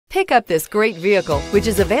Pick up this great vehicle, which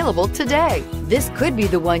is available today. This could be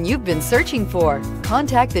the one you've been searching for.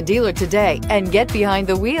 Contact the dealer today and get behind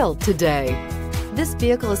the wheel today. This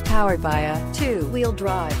vehicle is powered by a 2-wheel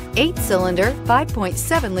drive, 8-cylinder,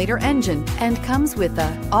 5.7-liter engine and comes with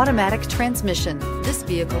an automatic transmission. This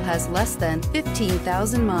vehicle has less than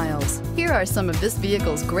 15,000 miles. Here are some of this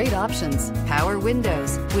vehicle's great options: power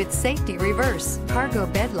windows with safety reverse, cargo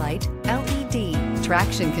bed light, LED,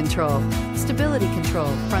 traction control, stability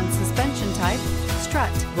control, front suspension type,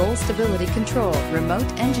 strut, roll stability control, remote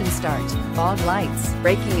engine start, fog lights,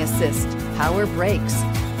 braking assist, power brakes.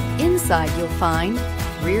 Inside you'll find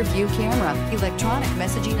rear view camera, electronic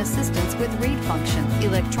messaging assistance with read function,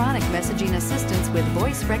 electronic messaging assistance with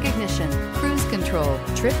voice recognition, cruise control,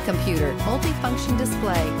 trip computer, multifunction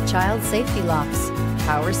display, child safety locks,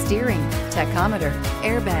 power steering, tachometer,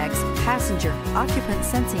 airbags, passenger, occupant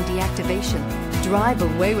sensing deactivation. Drive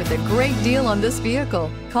away with a great deal on this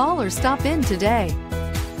vehicle. Call or stop in today.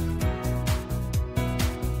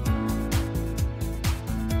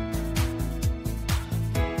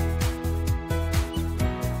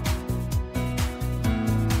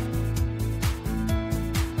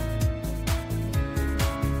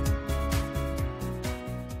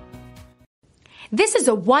 This is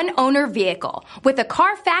a one-owner vehicle with a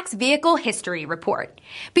Carfax Vehicle History Report.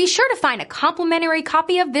 Be sure to find a complimentary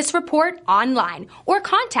copy of this report online or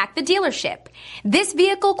contact the dealership. This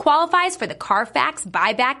vehicle qualifies for the Carfax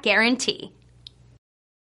Buyback Guarantee.